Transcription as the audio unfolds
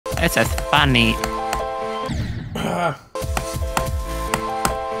This is funny. You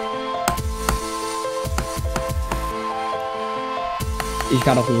just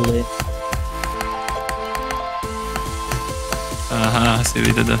gotta hold it. I see what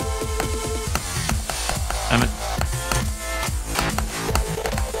he did there. Damn it.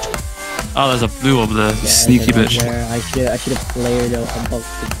 Oh, there's a blue over there. Yeah, Sneaky bitch. I should have layered it above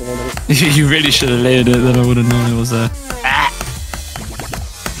the border. You really should have layered it, then I would have known it was there.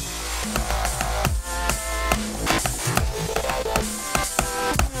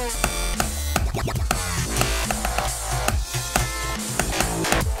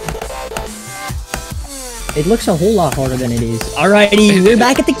 It looks a whole lot harder than it is. Alrighty, we're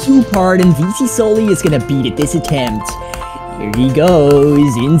back at the Q part, and VC Sully is gonna beat it this attempt. Here he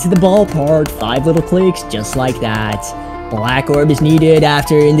goes, into the ball part, 5 little clicks, just like that. Black orb is needed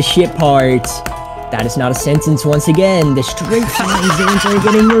after in the ship part. That is not a sentence once again. The straight time zones are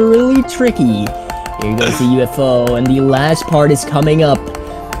getting really tricky. Here goes the UFO, and the last part is coming up.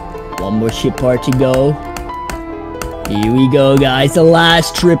 One more ship part to go. Here we go, guys. The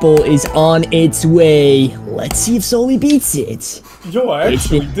last triple is on its way. Let's see if Sully beats it. Yo, I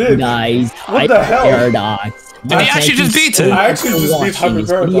actually did. Guys, what the hell? Paradox. Did he actually just beat it? I actually just beat Hybrid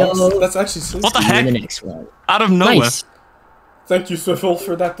Paradox. That's actually so what the heck? The next one. Out of nowhere. Nice. Thank you, Swiffle,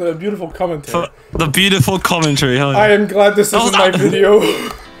 for that beautiful commentary. For the beautiful commentary. Huh? I am glad this isn't my video.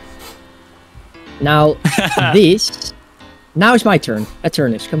 Now, this... Now it's my turn.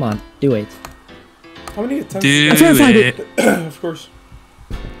 Eternus, come on. Do it. How many attempts? Do it. Of course.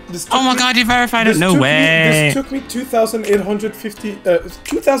 Oh my god, you verified it? No way. This took me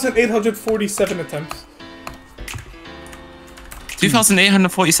 2,847 attempts.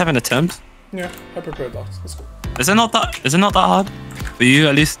 2,847 attempts? Yeah, Hyper Paradox. Let's go. Is it not that hard? For you,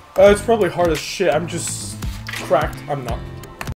 at least? It's probably hard as shit. I'm just cracked. I'm not.